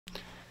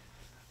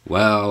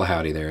Well,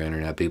 howdy there,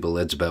 Internet people.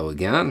 It's Bo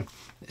again.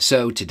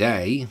 So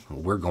today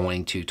we're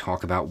going to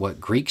talk about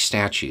what Greek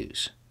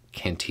statues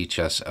can teach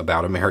us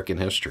about American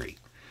history.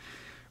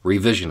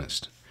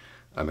 Revisionist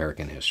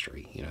American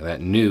history. You know,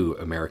 that new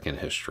American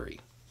history.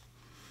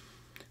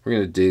 We're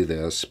going to do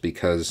this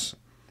because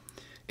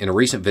in a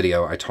recent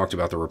video I talked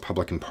about the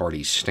Republican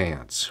Party's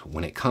stance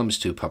when it comes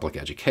to public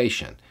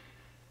education.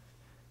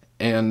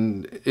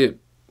 And it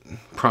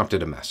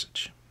prompted a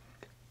message.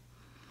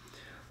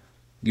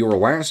 Your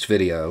last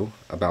video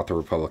about the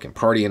Republican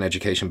Party and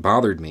education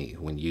bothered me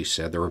when you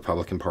said the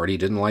Republican Party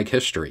didn't like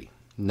history.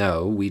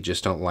 No, we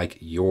just don't like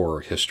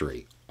your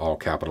history. All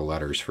capital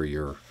letters for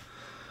your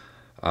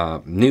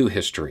new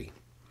history.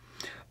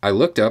 I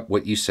looked up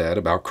what you said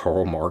about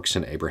Karl Marx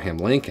and Abraham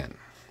Lincoln.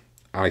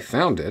 I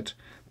found it,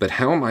 but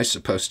how am I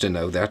supposed to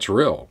know that's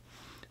real?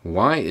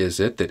 Why is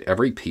it that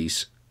every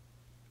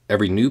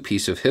new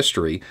piece of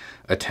history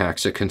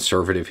attacks a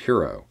conservative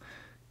hero?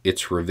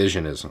 It's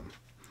revisionism.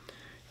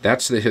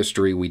 That's the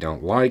history we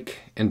don't like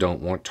and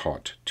don't want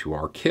taught to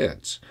our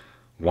kids.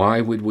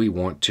 Why would we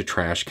want to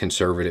trash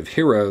conservative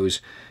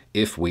heroes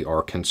if we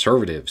are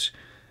conservatives?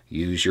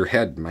 Use your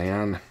head,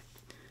 man.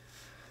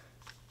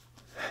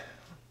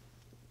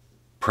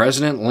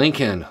 President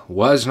Lincoln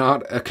was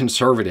not a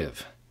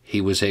conservative. He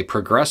was a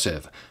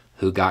progressive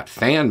who got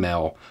fan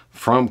mail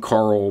from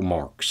Karl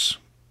Marx.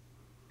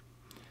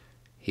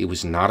 He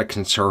was not a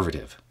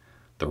conservative.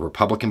 The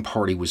Republican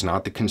Party was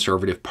not the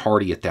conservative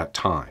party at that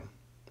time.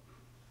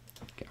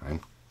 Okay.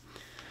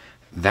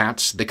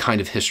 That's the kind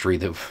of history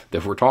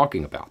that we're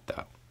talking about,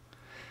 though.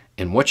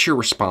 And what's your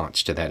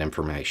response to that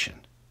information?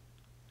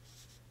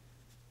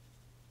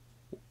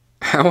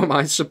 How am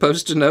I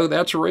supposed to know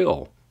that's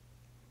real?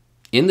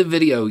 In the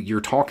video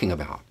you're talking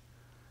about,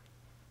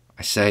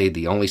 I say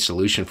the only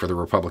solution for the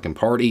Republican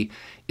Party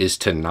is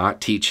to not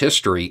teach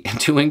history and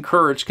to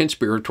encourage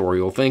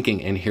conspiratorial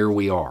thinking, and here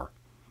we are.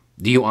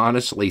 Do you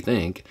honestly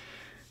think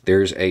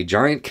there's a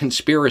giant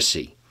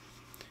conspiracy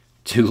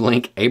to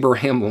link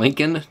Abraham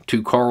Lincoln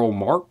to Karl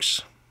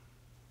Marx?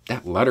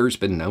 That letter's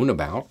been known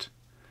about.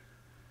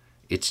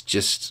 It's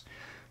just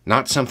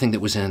not something that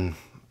was in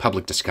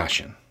public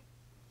discussion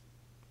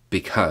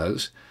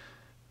because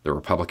the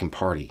Republican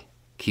Party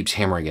keeps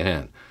hammering it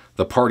in.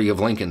 The party of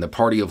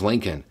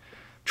Lincoln,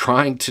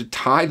 trying to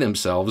tie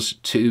themselves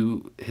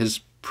to his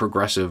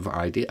progressive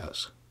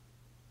ideas,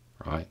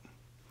 right?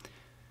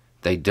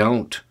 They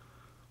don't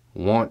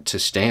want to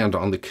stand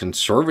on the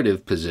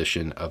conservative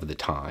position of the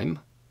time,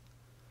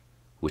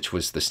 which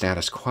was the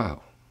status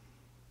quo.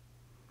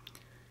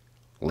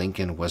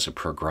 Lincoln was a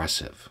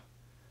progressive.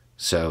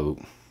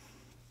 So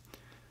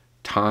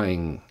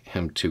tying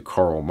him to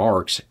Karl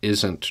Marx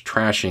isn't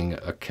trashing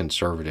a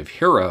conservative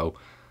hero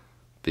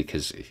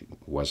because he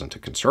wasn't a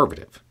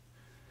conservative.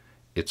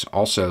 It's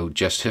also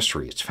just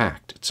history. It's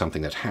fact. It's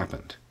something that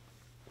happened.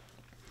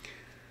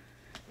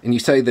 And you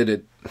say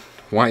that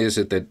why is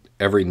it that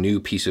every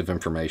new piece of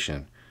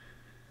information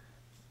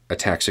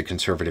attacks a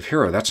conservative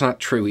hero? That's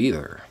not true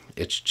either.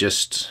 It's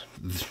just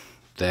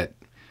that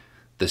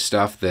the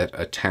stuff that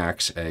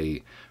attacks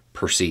a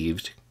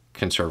perceived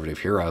conservative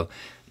hero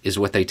is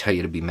what they tell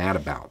you to be mad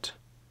about.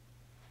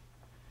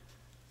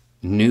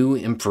 New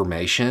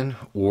information,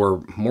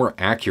 or more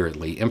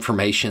accurately,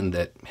 information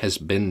that has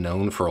been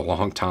known for a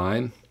long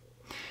time,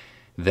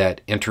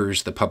 that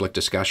enters the public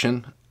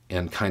discussion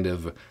and kind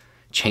of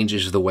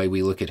changes the way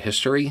we look at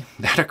history,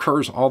 that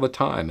occurs all the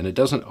time. And it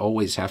doesn't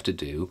always have to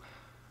do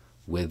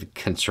with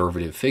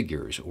conservative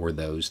figures or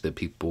those that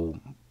people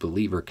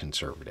believe are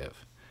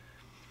conservative.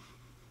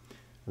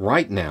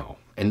 Right now,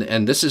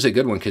 and this is a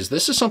good one because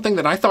this is something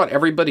that I thought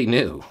everybody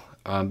knew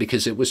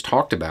because it was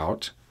talked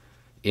about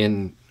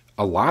in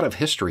a lot of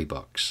history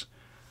books.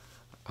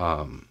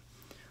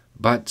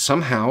 But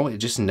somehow it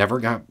just never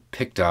got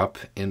picked up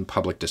in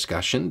public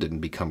discussion, didn't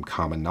become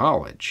common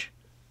knowledge,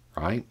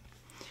 right?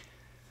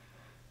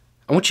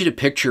 I want you to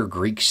picture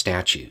Greek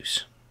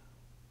statues.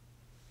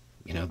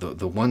 You know,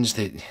 the ones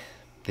that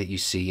you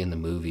see in the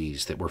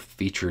movies that were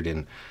featured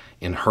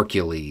in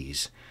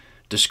Hercules.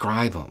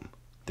 Describe them.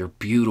 They're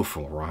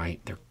beautiful,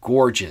 right? They're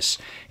gorgeous,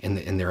 and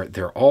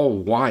they're all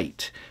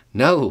white.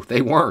 No,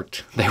 they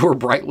weren't. They were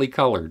brightly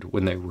colored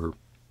when they were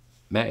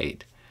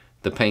made.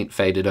 The paint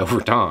faded over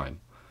time.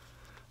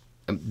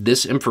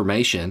 This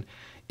information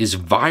is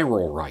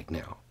viral right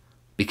now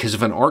because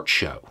of an art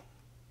show.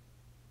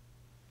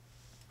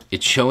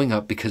 It's showing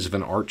up because of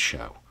an art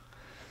show.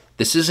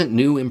 This isn't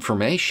new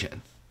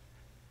information.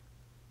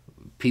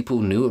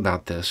 People knew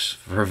about this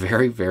for a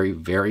very, very,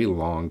 very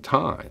long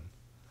time.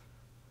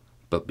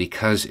 But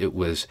because it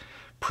was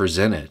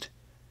presented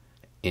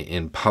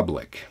in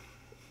public,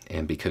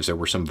 and because there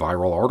were some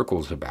viral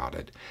articles about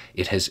it,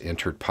 it has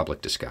entered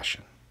public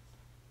discussion.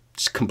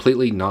 It's a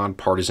completely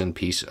nonpartisan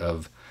piece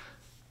of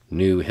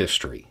new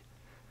history,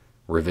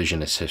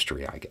 revisionist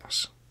history, I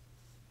guess.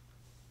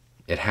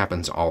 It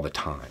happens all the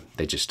time.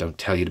 They just don't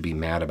tell you to be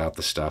mad about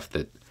the stuff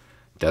that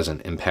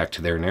doesn't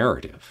impact their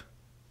narrative.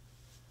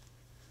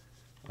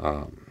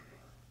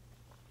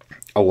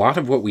 A lot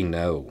of what we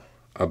know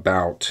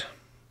about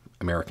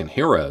American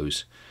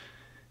heroes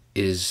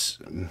is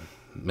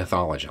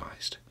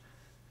mythologized.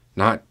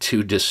 Not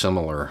too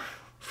dissimilar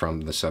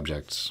from the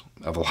subjects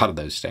of a lot of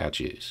those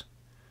statues.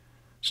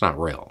 It's not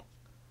real.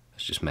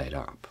 It's just made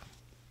up.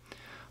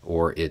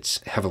 Or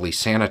it's heavily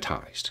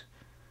sanitized,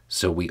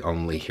 so we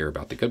only hear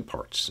about the good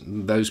parts.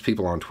 Those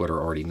people on Twitter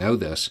already know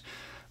this,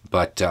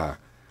 but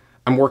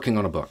I'm working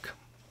on a book.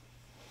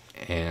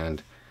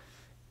 And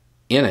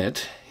in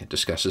it, it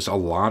discusses a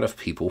lot of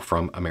people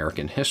from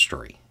American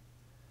history.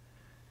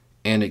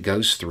 And it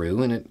goes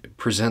through and it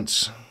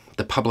presents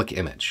the public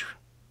image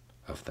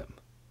of them.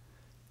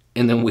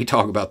 And then we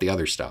talk about the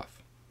other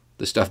stuff,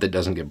 the stuff that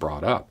doesn't get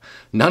brought up.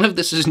 None of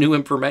this is new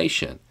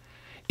information.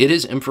 It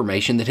is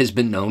information that has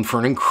been known for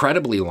an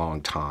incredibly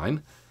long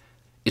time.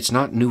 It's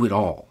not new at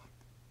all.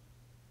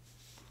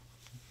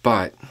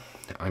 But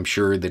I'm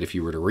sure that if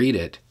you were to read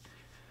it,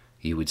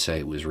 you would say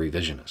it was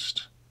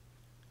revisionist.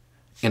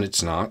 And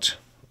it's not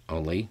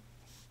only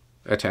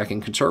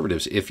attacking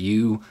conservatives. If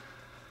you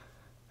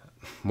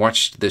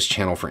watched this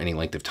channel for any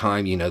length of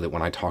time, you know that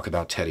when I talk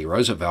about Teddy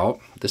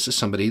Roosevelt, this is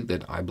somebody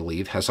that I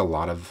believe has a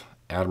lot of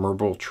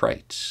admirable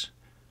traits.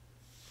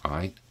 All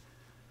right?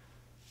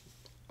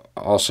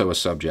 Also a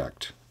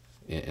subject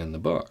in the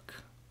book,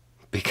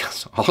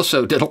 because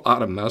also did a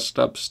lot of messed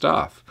up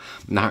stuff.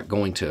 I'm not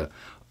going to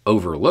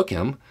overlook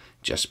him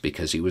just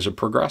because he was a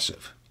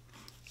progressive.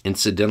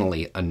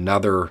 Incidentally,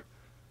 another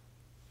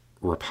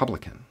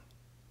Republican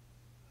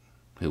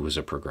who was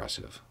a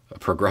progressive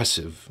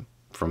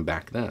from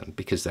back then,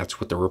 because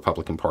that's what the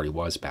Republican Party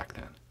was back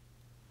then.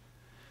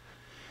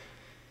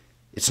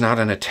 It's not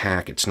an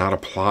attack, it's not a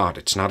plot,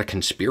 it's not a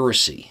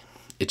conspiracy,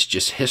 it's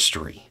just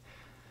history.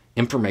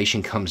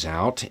 Information comes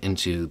out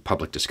into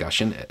public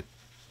discussion at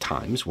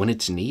times when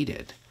it's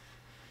needed.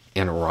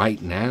 And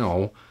right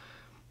now,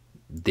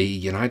 the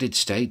United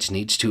States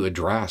needs to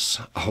address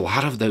a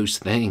lot of those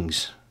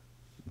things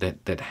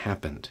that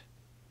happened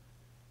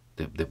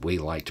that we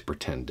like to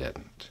pretend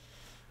didn't.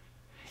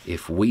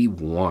 If we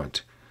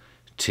want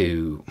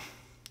to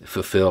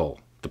fulfill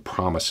the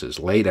promises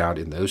laid out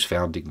in those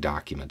founding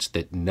documents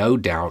that no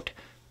doubt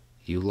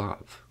you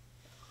love,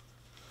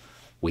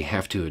 we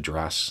have to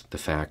address the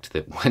fact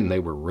that when they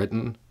were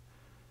written,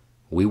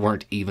 we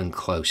weren't even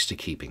close to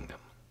keeping them.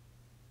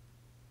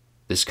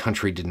 This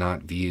country did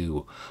not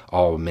view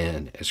all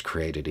men as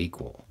created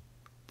equal.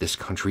 This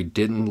country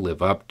didn't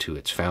live up to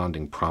its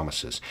founding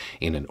promises.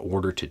 And in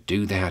order to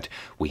do that,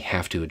 we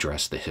have to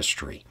address the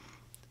history.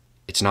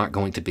 It's not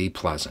going to be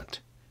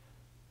pleasant.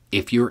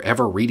 If you're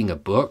ever reading a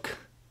book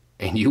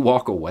and you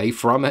walk away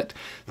from it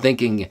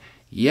thinking,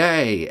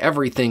 yay,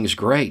 everything's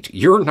great,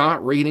 you're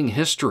not reading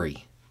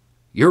history.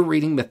 You're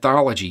reading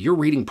mythology. You're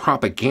reading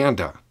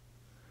propaganda.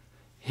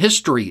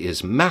 History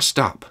is messed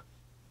up.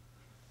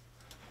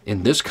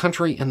 In this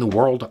country and the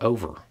world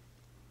over,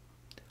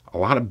 a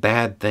lot of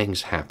bad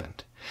things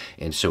happened.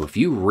 And so if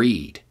you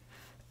read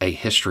a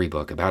history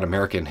book about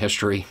American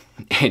history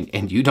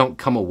and you don't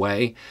come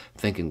away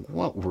thinking,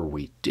 what were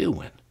we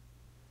doing?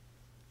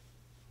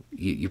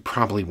 You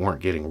probably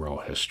weren't getting real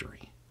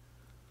history.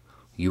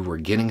 You were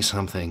getting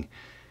something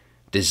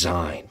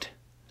designed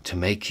to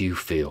make you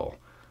feel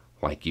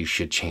like you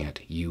should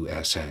chant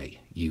USA,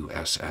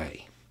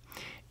 USA,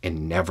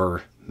 and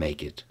never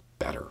make it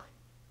better.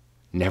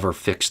 Never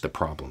fix the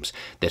problems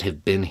that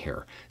have been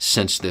here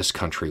since this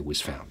country was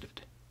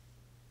founded.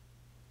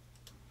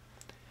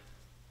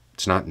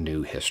 It's not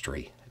new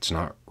history. It's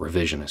not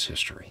revisionist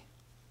history.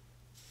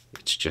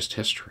 It's just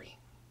history,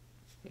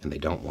 and they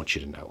don't want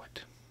you to know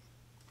it.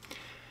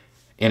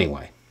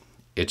 Anyway,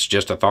 it's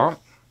just a thought.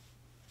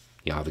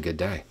 You have a good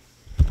day.